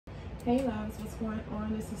Hey loves, what's going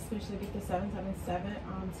on? This is Special Get the 777.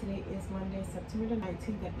 Today is Monday, September the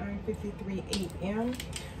 19th at 9:53 a.m.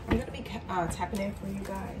 I'm gonna be tapping in for you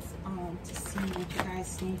guys to see what you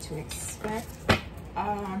guys need to expect.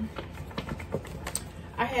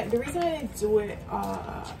 The reason I didn't do it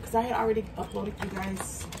because I had already uploaded you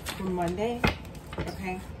guys for Monday.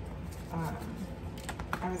 Okay,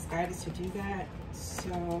 I was guided to do that,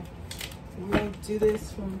 so we're gonna do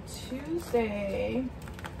this from Tuesday,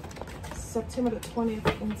 September the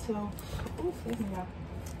 20th until, oh, excuse me, y'all.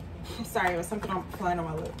 Sorry, it was something I'm playing on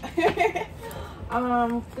my lip.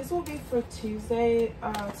 This will be for Tuesday,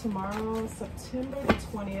 tomorrow, September the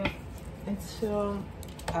 20th until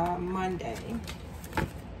Monday.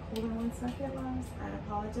 Hold on one second, loves. I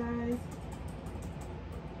apologize.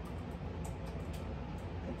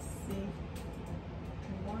 Let's see.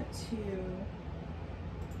 I want to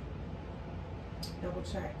double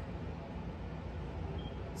check.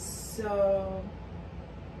 So,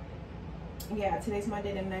 yeah, today's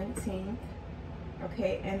Monday the 19th,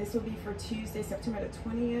 okay, and this will be for Tuesday, September the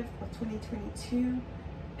 20th of 2022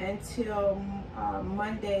 until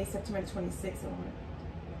Monday, September the 26th.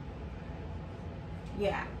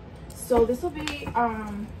 Yeah, so this will be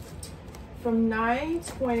from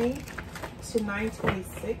 9:20 to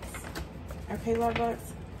 9:26, okay, love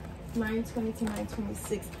bugs, 9:20 to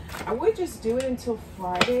 9:26. I would just do it until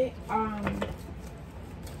Friday.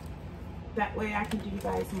 That way I can do you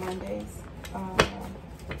guys Mondays.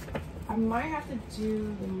 I might have to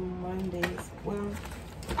do the Mondays. Well,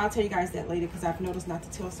 I'll tell you guys that later because I've noticed not to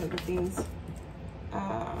tell certain things.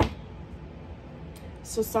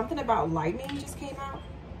 So something about lightning just came out.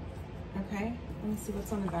 Okay, let me see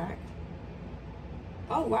what's on the back.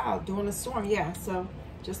 Oh wow, during the storm. Yeah, so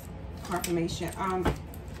just confirmation.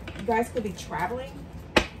 You guys could be traveling.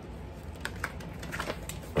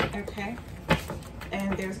 Okay.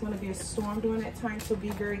 And there's going to be a storm during that time, so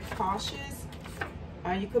be very cautious.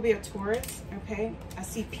 You could be a tourist, okay? I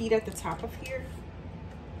see Pete at the top of here.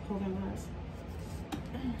 Hold on, guys.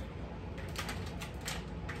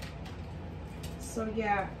 So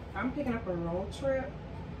yeah, I'm picking up a road trip,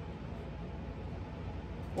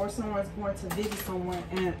 or someone's going to visit someone,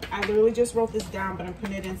 and I literally just wrote this down, but I'm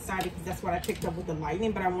putting it inside because that's what I picked up with the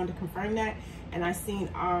lightning. But I wanted to confirm that, and I seen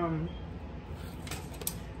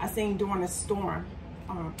during a storm.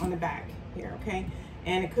 On the back here, okay,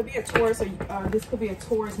 and it could be a tourist, or this could be a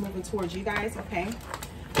tourist moving towards you guys, okay.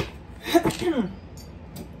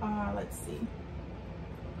 Let's see.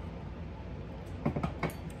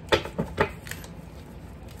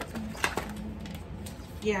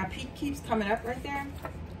 Yeah, Pete keeps coming up right there,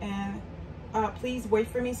 and please wait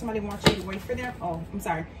for me. Somebody wants you to wait for them. Oh, I'm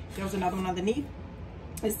sorry. There's another one underneath.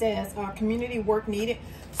 It says community work needed.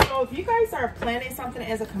 So if you guys are planning something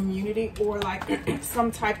as a community, or like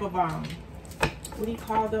some type of what do you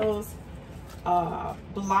call those,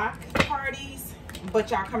 block parties, but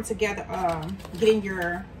y'all come together, getting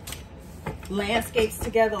your landscapes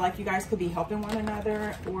together, like you guys could be helping one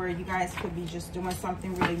another, or you guys could be just doing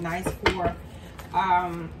something really nice for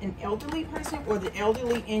an elderly person or the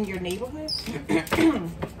elderly in your neighborhood.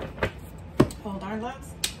 Hold on,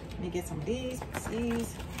 loves. Let me get some of these.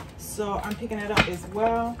 So I'm picking it up as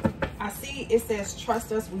well. I see it says,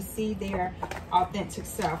 trust us, we see their authentic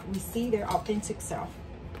self. We see their authentic self.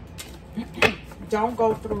 Don't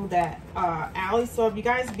go through that alley. So if you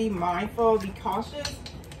guys be mindful, be cautious.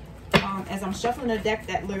 As I'm shuffling the deck,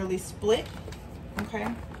 that literally split. Okay.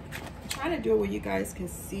 I'm trying to do it where you guys can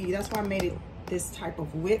see. That's why I made it this type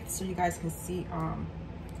of width, so you guys can see.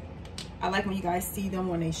 I like when you guys see them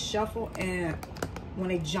when they shuffle and when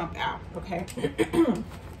they jump out, okay?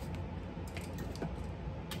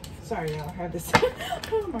 Sorry, y'all, I heard this.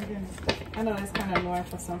 Oh my goodness. I know that's kind of annoying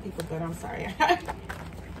for some people, but I'm sorry.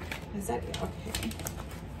 Is that it? Okay.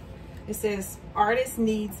 It says, artist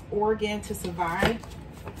needs organ to survive.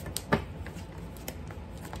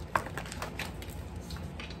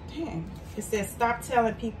 Dang. It says, stop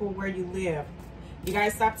telling people where you live. You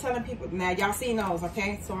guys stop telling people. Now, y'all seen those,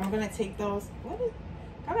 okay? So I'm going to take those.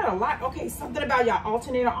 I got a lot. Okay, something about y'all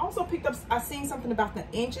alternator. I also picked up, I seen something about the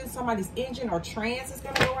engine. Somebody's engine or trans is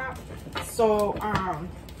going to go out. So,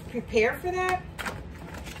 prepare for that.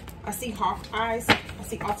 I see hawk eyes. I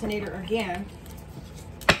see alternator again.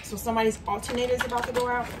 So somebody's alternator is about to go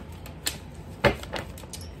out.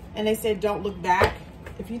 And they said, don't look back.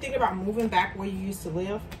 If you think about moving back where you used to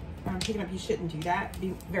live, I'm picking up, you shouldn't do that.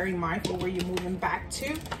 Be very mindful where you're moving back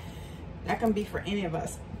to. That can be for any of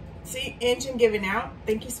us. See, engine giving out.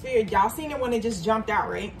 Thank you, Spirit. Y'all seen it when it just jumped out,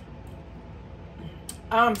 right?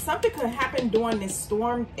 Something could happen during this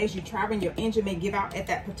storm as you're traveling. Your engine may give out at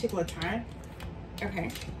that particular time.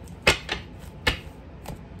 Okay.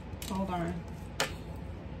 Hold on.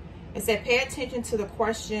 It said pay attention to the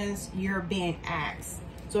questions you're being asked.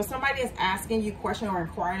 So if somebody is asking you a question or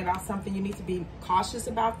inquiring about something, you need to be cautious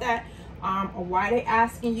about that. Or why they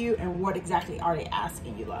asking you and what exactly are they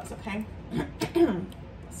asking you, loves, okay?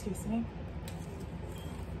 Excuse me.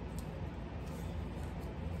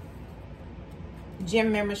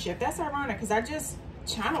 Gym membership. That's ironic because I just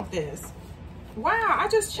channeled this. Wow, I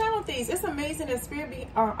just channeled these. It's amazing that Spirit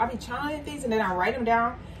I be channeling these and then I write them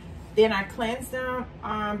down. Then I cleanse them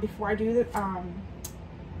before I do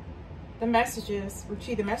the messages,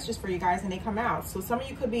 retrieve the messages for you guys, and they come out. So some of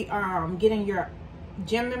you could be getting your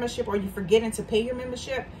gym membership, or you're forgetting to pay your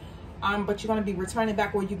membership, but you're going to be returning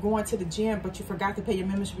back, or you're going to the gym but you forgot to pay your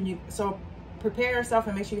membership. So prepare yourself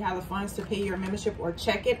and make sure you have the funds to pay your membership, or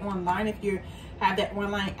check it online if you have that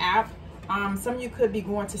online app. Some of you could be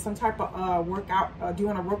going to some type of workout,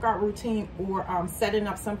 doing a workout routine, or setting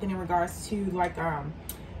up something in regards to like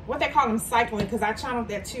what they call them, cycling, because I channeled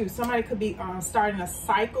that too. Somebody could be starting a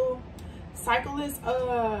cyclist.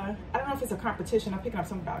 I don't know if it's a competition. I'm picking up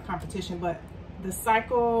something about a competition, but the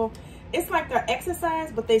cycle, it's like the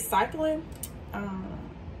exercise, but they cycling.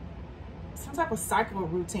 Some type of cycle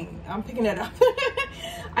routine. I'm picking it up.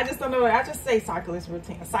 I just don't know. I just say cyclist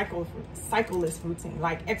routine, a cyclist routine,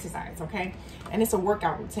 like exercise, okay? And it's a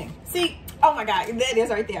workout routine. See, oh my God, that is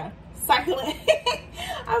right there. Cycling.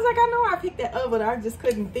 I was like, I know I picked that up, but I just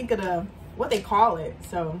couldn't think of what they call it.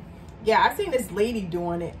 So yeah, I've seen this lady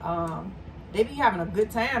doing it. They be having a good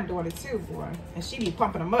time doing it too, boy. And she be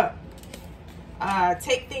pumping them up.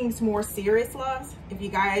 Take things more serious, loves. If you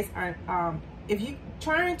guys are, if you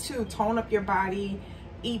trying to tone up your body,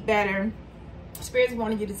 eat better, Spirit's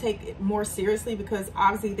wanting you to take it more seriously, because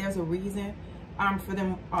obviously there's a reason for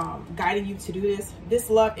them guiding you to do this. This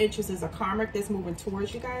love interest is a karmic that's moving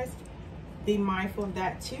towards you guys. Be mindful of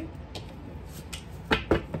that too.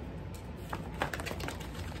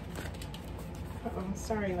 Uh-oh,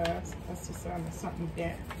 sorry, loves. That's just something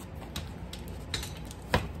there.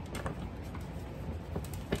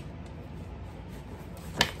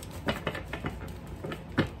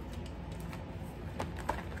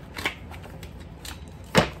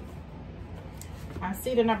 I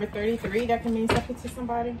see the number 33. That can mean something to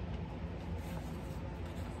somebody.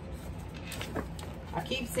 I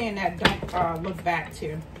keep saying that. Don't look back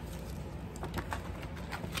too.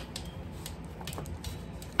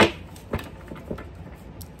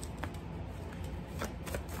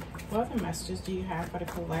 What other messages do you have for the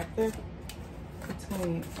collective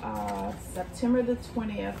between September the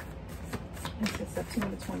 20th and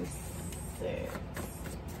September the 26th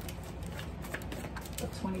of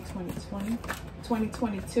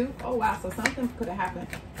 2022? Oh wow, so something could have happened,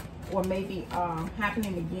 or maybe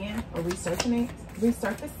happening again, or resurfacing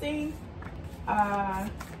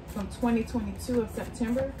from 2022 of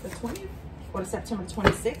September the 20th or the September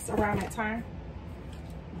 26th, around that time.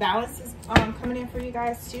 Balance is coming in for you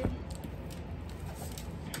guys too.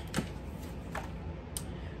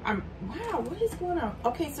 Wow, what is going on?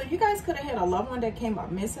 Okay, so you guys could have had a loved one that came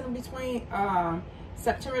up missing between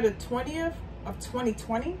September the 20th of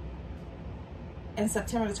 2020 and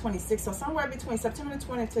September the 26th. So somewhere between September the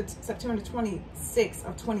 20th to September the 26th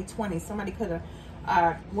of 2020, somebody could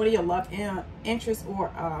have, one of your love interests, or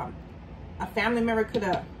a family member could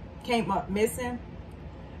have came up missing,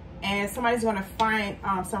 and somebody's going to find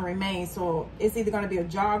some remains. So it's either going to be a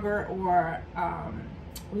jogger, or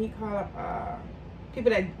what do you call it,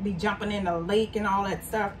 people that be jumping in the lake and all that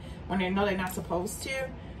stuff when they know they're not supposed to.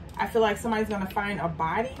 I feel like somebody's going to find a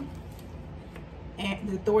body, and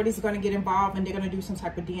the authorities are going to get involved, and they're going to do some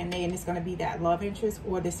type of DNA, and it's going to be that love interest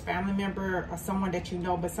or this family member or someone that you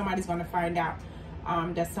know, but somebody's going to find out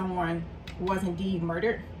that someone was indeed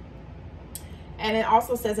murdered. And it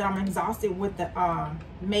also says that I'm exhausted with the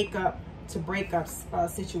makeup to breakup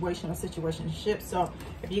situation or situationship. So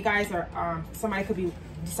if you guys are, somebody could be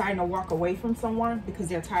deciding to walk away from someone because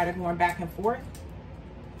they're tired of going back and forth.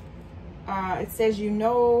 It says you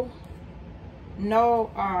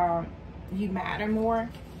matter more.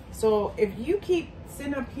 So if you keep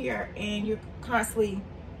sitting up here and you're constantly,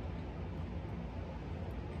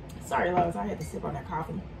 sorry loves, I had to sip on that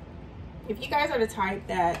coffee. If you guys are the type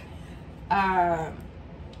that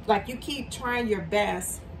like you keep trying your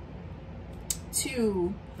best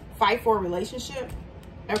to fight for a relationship,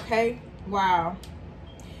 okay, wow,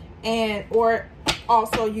 and or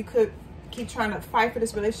also you could keep trying to fight for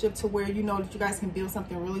this relationship to where you know that you guys can build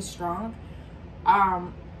something really strong.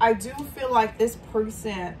 I do feel like this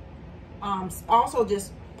person also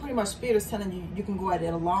just pretty much Spirit is telling you you can go at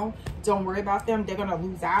it alone. Don't worry about them. They're gonna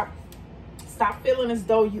lose out. Stop feeling as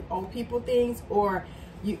though you owe people things, or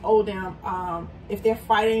you owe them. If they're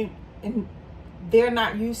fighting and they're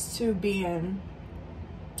not used to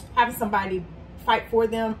having somebody fight for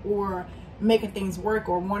them or making things work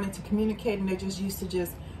or wanting to communicate, and they're just used to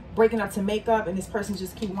just breaking up to make up, and this person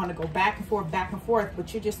just keep wanting to go back and forth,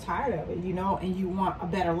 but you're just tired of it, you know, and you want a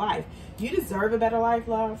better life. You deserve a better life,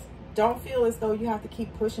 love. Don't feel as though you have to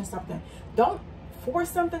keep pushing something. Don't force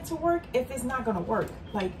something to work if it's not gonna work.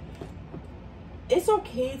 Like, it's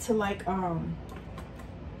okay to like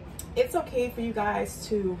it's okay for you guys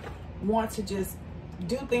to want to just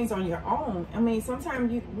do things on your own. I mean,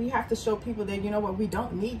 sometimes we have to show people that, you know what, we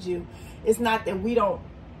don't need you. It's not that we don't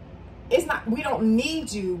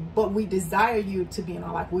need you, but we desire you to be in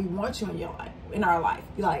our life. We want you in your life, in our life.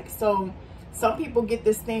 Like, so some people get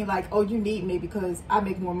this thing like, oh, you need me because I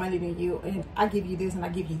make more money than you, and I give you this and I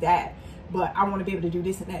give you that, but I want to be able to do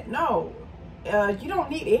this and that. No, you don't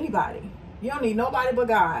need anybody. You don't need nobody but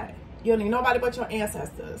God. You don't need nobody but your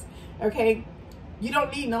ancestors. Okay? You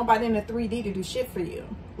don't need nobody in the 3D to do shit for you.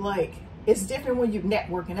 Like, it's different when you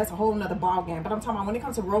networking. That's a whole nother ball game. But I'm talking about when it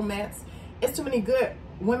comes to romance, it's too many good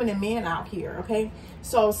women and men out here. Okay?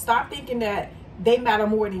 So stop thinking that they matter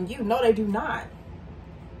more than you. No, they do not.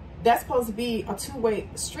 That's supposed to be a two-way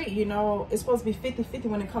street. You know, it's supposed to be 50-50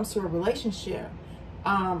 when it comes to a relationship,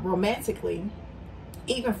 romantically.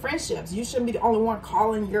 Even friendships, you shouldn't be the only one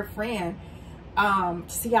calling your friend to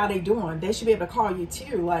see how they doing. They should be able to call you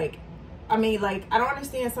too. Like, I mean, like, I don't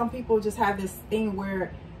understand. Some people just have this thing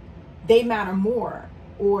where they matter more,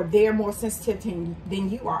 or they're more sensitive than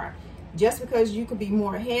you are. Just because you could be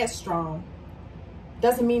more headstrong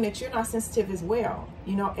doesn't mean that you're not sensitive as well.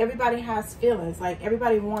 You know, everybody has feelings. Like,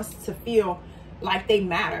 everybody wants to feel like they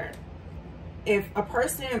matter. If a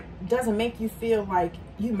person doesn't make you feel like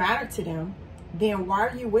you matter to them, then why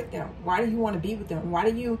are you with them? Why do you want to be with them? Why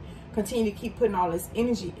do you continue to keep putting all this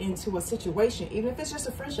energy into a situation, even if it's just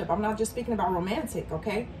a friendship? I'm not just speaking about romantic,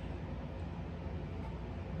 okay?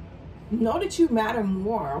 Know that you matter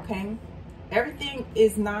more, okay? Everything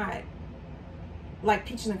is not like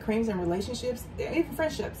peaches and creams in relationships, even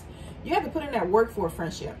friendships. You have to put in that work for a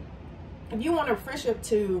friendship. If you want a friendship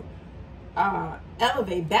to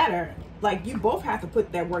elevate better, like, you both have to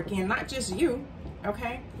put that work in, not just you,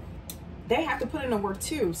 okay? They have to put in the work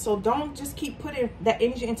too. So don't just keep putting that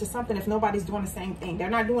energy into something if nobody's doing the same thing. They're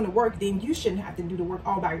not doing the work, then you shouldn't have to do the work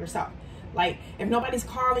all by yourself. Like, if nobody's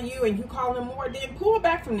calling you and you call them more, then pull it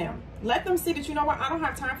back from them. Let them see that, you know what, I don't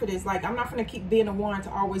have time for this. Like, I'm not going to keep being the one to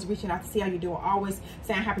always reaching out to see how you doing, always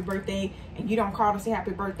saying happy birthday, and you don't call to say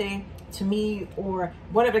happy birthday to me, or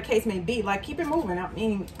whatever the case may be. Like, keep it moving. I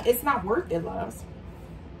mean, it's not worth it, loves.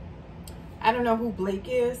 I don't know who Blake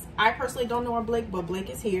is. I personally don't know Blake, but Blake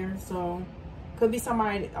is here. So, could be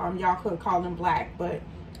somebody, y'all could call them Black, but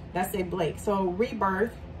that's it, Blake. So,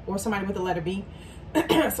 rebirth, or somebody with the letter B.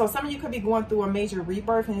 So, some of you could be going through a major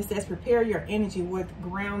rebirth, and it says prepare your energy with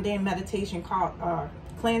grounding meditation called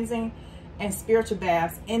cleansing and spiritual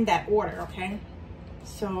baths, in that order, okay?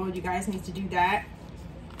 So, you guys need to do that.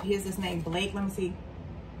 Here's this name, Blake. Let me see.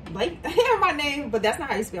 Blake? I have my name, but that's not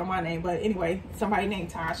how you spell my name. But anyway, somebody named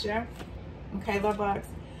Tasha. Okay, love bugs.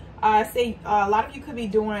 Say a lot of you could be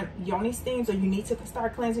doing yoni steams, or you need to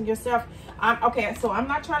start cleansing yourself. Okay, so I'm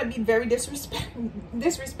not trying to be very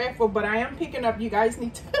disrespectful, but I am picking up. You guys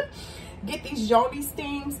need to get these yoni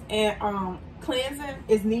steams, and cleansing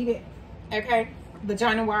is needed. Okay,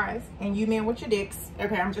 vagina wise, and you men with your dicks.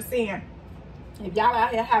 Okay, I'm just saying, if y'all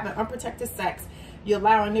out here having unprotected sex, you're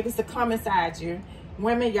allowing niggas to come inside you.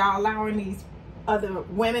 Women, y'all allowing these other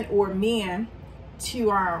women or men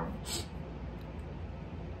to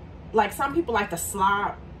like, some people like to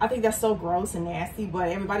slob. I think that's so gross and nasty, but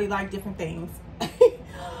everybody like different things.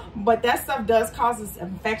 But that stuff does cause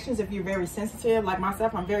infections if you're very sensitive. Like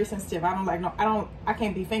myself, I'm very sensitive. I don't like, no, I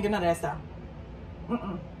can't be fingering none of that stuff.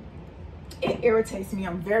 It irritates me.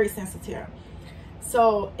 I'm very sensitive.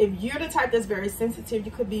 So if you're the type that's very sensitive,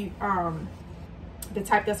 you could be the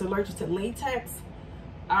type that's allergic to latex.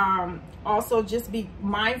 Also, just be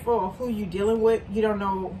mindful of who you're dealing with. You don't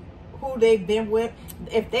know who they've been with.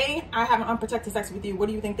 If they are having unprotected sex with you, what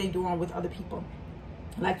do you think they're doing with other people?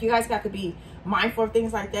 Like, you guys got to be mindful of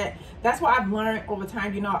things like that. That's what I've learned over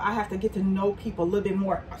time. You know, I have to get to know people a little bit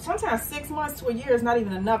more. Sometimes 6 months to a year is not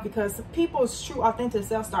even enough, because people's true authentic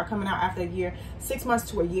self start coming out after a year. 6 months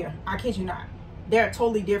to a year, I kid you not. They're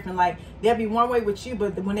totally different. Like, they'll be one way with you,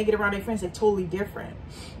 but when they get around their friends, they're totally different.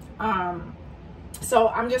 So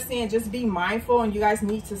I'm just saying, just be mindful, and you guys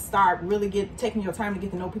need to start really taking your time to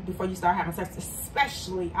get to know people before you start having sex,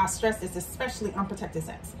 especially, I stress this, especially unprotected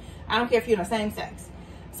sex. I don't care if you're in the same sex.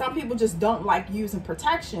 Some people just don't like using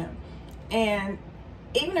protection. And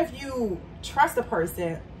even if you trust a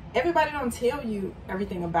person, everybody don't tell you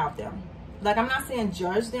everything about them. Like, I'm not saying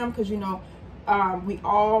judge them, because, you know, we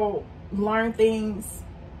all learn things,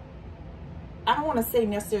 I don't want to say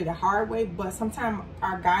necessarily the hard way, but sometimes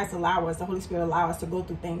our guides allow us, the Holy Spirit allow us to go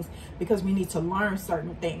through things because we need to learn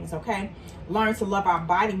certain things, okay? Learn to love our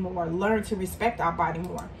body more, learn to respect our body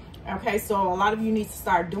more, okay? So a lot of you need to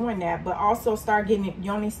start doing that, but also start getting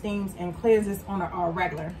yoni steams and cleanses on a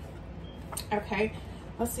regular, okay?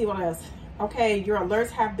 Let's see what else. Okay, your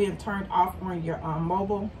alerts have been turned off on your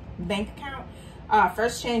mobile bank account.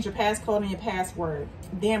 First, change your passcode and your password.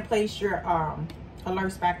 Then place your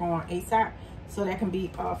alerts back on ASAP. So that can be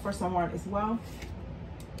for someone as well.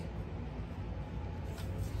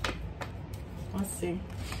 Let's see.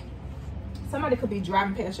 Somebody could be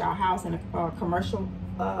driving past your house in a commercial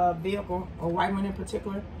vehicle, a white one in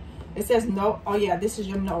particular. It says no. Oh yeah, this is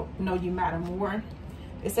your note. No, you matter more.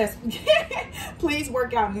 It says, please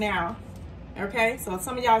work out now. Okay, so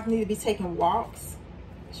some of y'all need to be taking walks.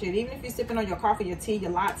 Shit, even if you're sipping on your coffee, your tea,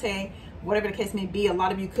 your latte, whatever the case may be, a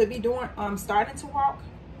lot of you could be doing starting to walk.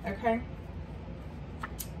 Okay.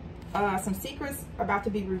 Some secrets about to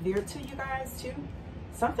be revealed to you guys too.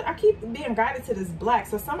 Something, I keep being guided to this Black,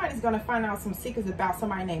 so somebody's going to find out some secrets about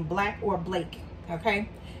somebody named Black or Blake. Okay,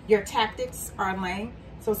 your tactics are lame,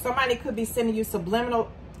 so somebody could be sending you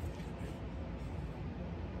subliminal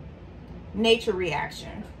natural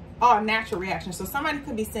reaction. So somebody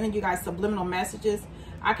could be sending you guys subliminal messages.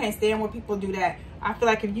 I can't stand when people do that. I feel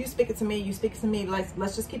like if you speak it to me, you speak it to me.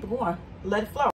 Let's just keep it going, let it flow.